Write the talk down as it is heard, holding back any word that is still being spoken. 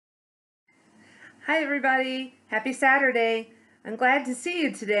Hi everybody, happy Saturday. I'm glad to see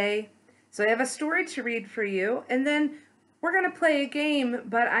you today. So I have a story to read for you, and then we're going to play a game,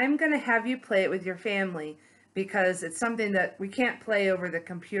 but I'm going to have you play it with your family because it's something that we can't play over the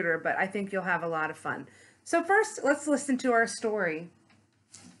computer, but I think you'll have a lot of fun. So first, let's listen to our story.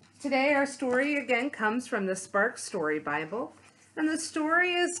 Today our story again comes from the Spark Story Bible, and the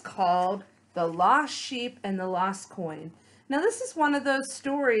story is called The Lost Sheep and the Lost Coin. Now, this is one of those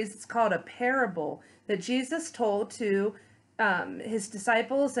stories, it's called a parable that Jesus told to his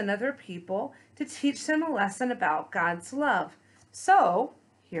disciples and other people to teach them a lesson about God's love. So,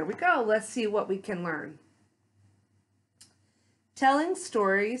 here we go. Let's see what we can learn. Telling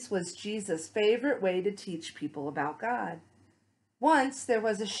stories was Jesus' favorite way to teach people about God. Once there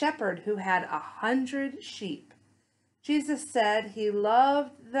was a shepherd who had 100 sheep. Jesus said he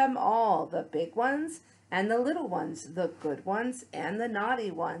loved them all, the big ones and the little ones, the good ones and the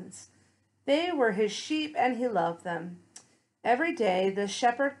naughty ones. They were his sheep and he loved them. Every day the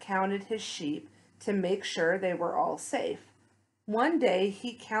shepherd counted his sheep to make sure they were all safe. One day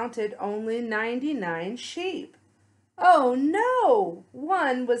he counted only 99 sheep. Oh no!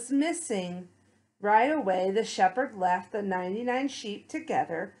 One was missing. Right away the shepherd left the 99 sheep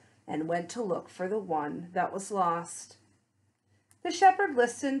together and went to look for the one that was lost. The shepherd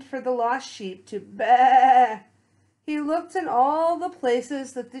listened for the lost sheep to baa. He looked in all the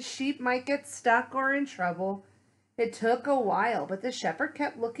places that the sheep might get stuck or in trouble. It took a while, but the shepherd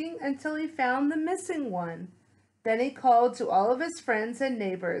kept looking until he found the missing one. Then he called to all of his friends and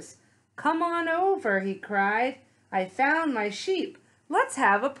neighbors. "Come on over," he cried. "I found my sheep. Let's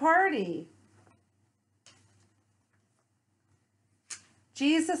have a party."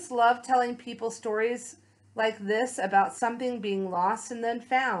 Jesus loved telling people stories like this about something being lost and then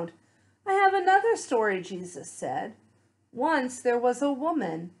found. "I have another story," Jesus said. Once there was a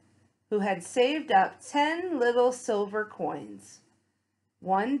woman who had saved up 10 little silver coins.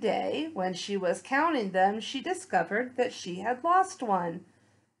 One day, when she was counting them, she discovered that she had lost one.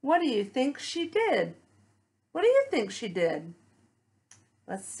 What do you think she did? What do you think she did?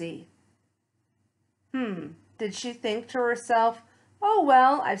 Let's see. Did she think to herself, "Oh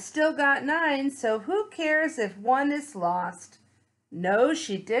well, I've still got 9, so who cares if one is lost?" No,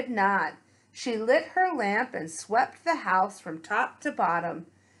 she did not. She lit her lamp and swept the house from top to bottom.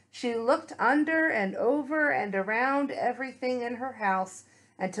 She looked under and over and around everything in her house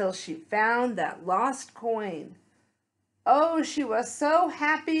until she found that lost coin. Oh, she was so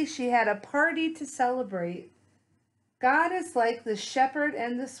happy she had a party to celebrate. God is like this shepherd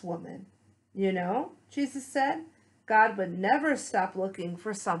and this woman. You know, Jesus said, God would never stop looking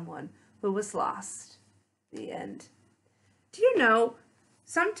for someone who was lost. The end. Do you know,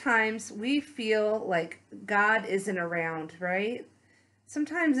 sometimes we feel like God isn't around, right?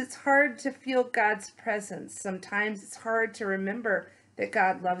 Sometimes it's hard to feel God's presence. Sometimes it's hard to remember that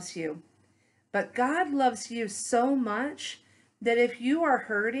God loves you. But God loves you so much that if you are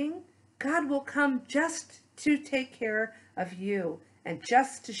hurting, God will come just to take care of you and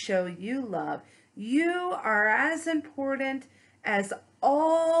just to show you love. You are as important as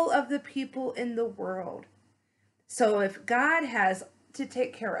all of the people in the world. So if God has to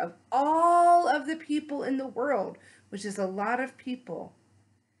take care of all of the people in the world, which is a lot of people,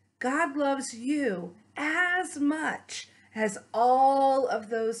 God loves you as much as all of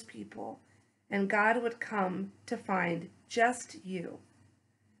those people. And God would come to find just you.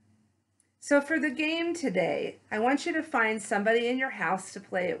 So for the game today, I want you to find somebody in your house to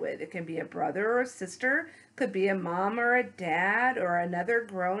play it with. It can be a brother or a sister, could be a mom or a dad or another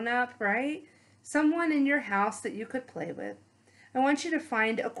grown-up, right? Someone in your house that you could play with. I want you to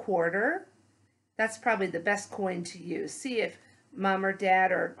find a quarter. That's probably the best coin to use. See if mom or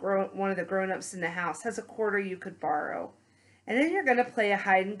dad or one of the grown-ups in the house has a quarter you could borrow. And then you're going to play a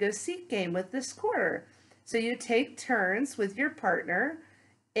hide-and-go-seek game with this quarter. So you take turns with your partner,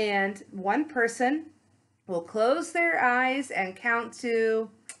 and one person will close their eyes and count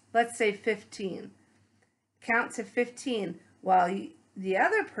to, let's say, 15. Count to 15 while the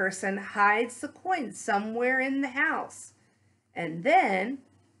other person hides the coin somewhere in the house. And then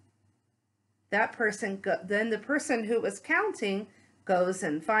the person who was counting goes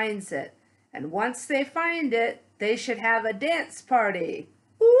and finds it. And once they find it, they should have a dance party.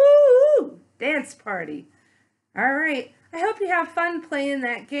 Woo! Dance party. All right. I hope you have fun playing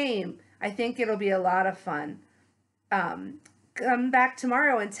that game. I think it'll be a lot of fun. Come back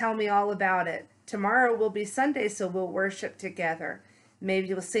tomorrow and tell me all about it. Tomorrow will be Sunday, so we'll worship together. Maybe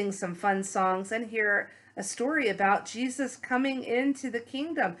you'll sing some fun songs and hear a story about Jesus coming into the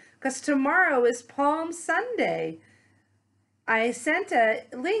kingdom, because tomorrow is Palm Sunday. I sent a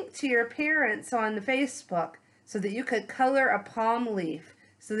link to your parents on the Facebook so that you could color a palm leaf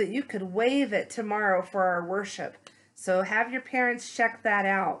so that you could wave it tomorrow for our worship. So have your parents check that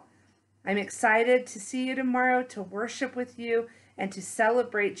out. I'm excited to see you tomorrow, to worship with you, and to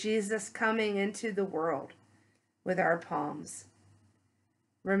celebrate Jesus coming into the world with our palms.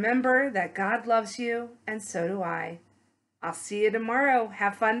 Remember that God loves you, and so do I. I'll see you tomorrow.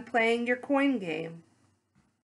 Have fun playing your coin game.